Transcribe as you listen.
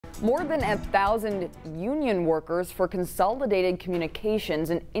More than 1,000 union workers for Consolidated Communications,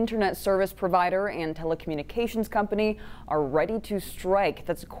 an internet service provider and telecommunications company, are ready to strike.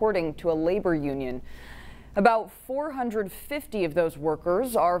 That's according to a labor union. About 450 of those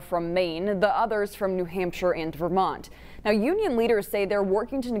workers are from Maine, the others from New Hampshire and Vermont. Now, union leaders say they're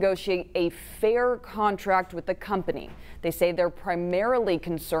working to negotiate a fair contract with the company. They say they're primarily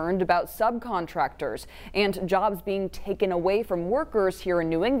concerned about subcontractors and jobs being taken away from workers here in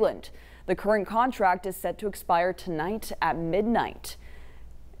New England. The current contract is set to expire tonight at midnight.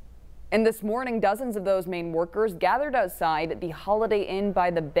 And this morning, dozens of those Maine workers gathered outside the Holiday Inn by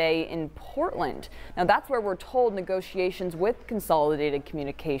the Bay in Portland. Now, that's where we're told negotiations with Consolidated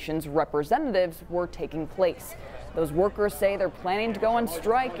Communications representatives were taking place. Those workers say they're planning to go on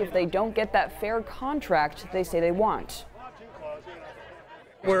strike if they don't get that fair contract they say they want.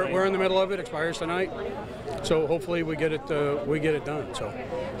 We're in the middle of it. Expires tonight, so hopefully we get it done. So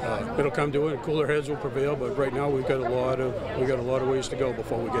it'll come to it. Cooler heads will prevail, but right now we got a lot of ways to go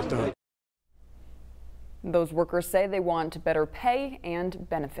before we get done. Those workers say they want better pay and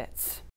benefits.